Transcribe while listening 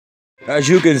As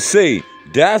you can see,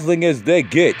 dazzling as they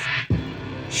get,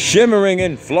 shimmering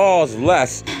and flaws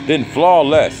less than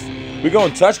flawless. We're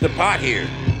gonna touch the pot here.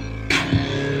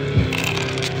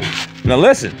 Now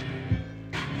listen.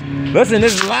 Listen,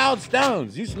 this is Loud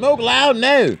Stones. You smoke loud?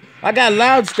 No. I got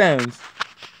Loud Stones.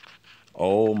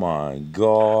 Oh my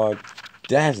God.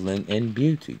 Dazzling in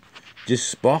beauty. Just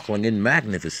sparkling and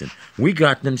magnificent. We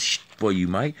got them for you,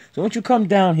 Mike. So why don't you come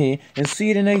down here and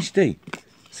see it in HD?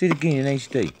 See it again in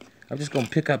HD. I'm just going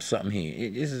to pick up something here.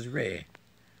 This is rare.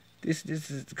 This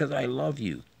is because I love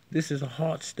you. This is a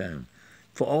Heartstone.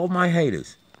 For all my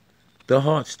haters, the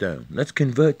Heartstone. Let's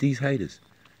convert these haters.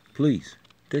 Please.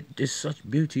 There's such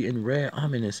beauty and rare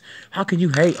ominous. How can you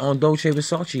hate on Dolce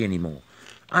Versace anymore?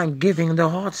 I'm giving the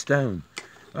Heartstone.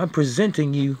 I'm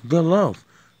presenting you the love.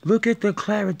 Look at the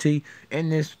clarity in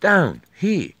this stone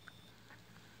here.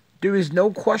 There is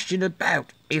no question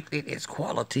about if it is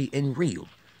quality and real.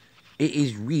 It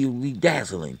is really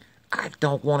dazzling. I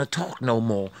don't want to talk no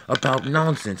more about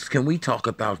nonsense. Can we talk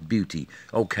about beauty?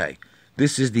 Okay,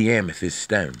 this is the amethyst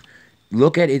stone.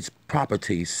 Look at its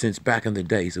properties since back in the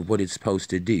days of what it's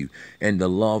supposed to do, and the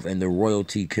love and the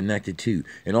royalty connected to,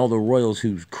 and all the royals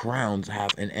whose crowns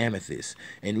have an amethyst.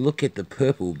 And look at the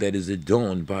purple that is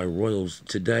adorned by royals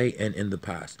today and in the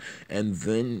past. And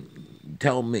then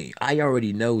tell me, I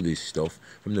already know this stuff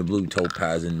from the blue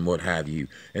topaz and what have you,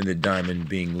 and the diamond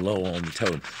being low on the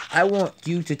totem. I want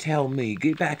you to tell me,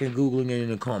 get back and Googling it in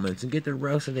the comments, and get the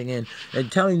wrestling in, and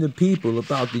telling the people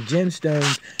about the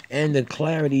gemstones and the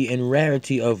clarity and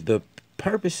rarity of the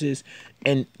purposes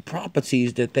and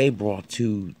properties that they brought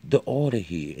to the order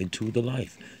here and to the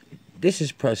life. This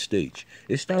is prestige.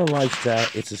 It's not a lifestyle,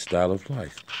 it's a style of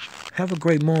life. Have a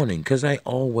great morning, because I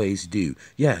always do.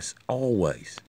 Yes, always.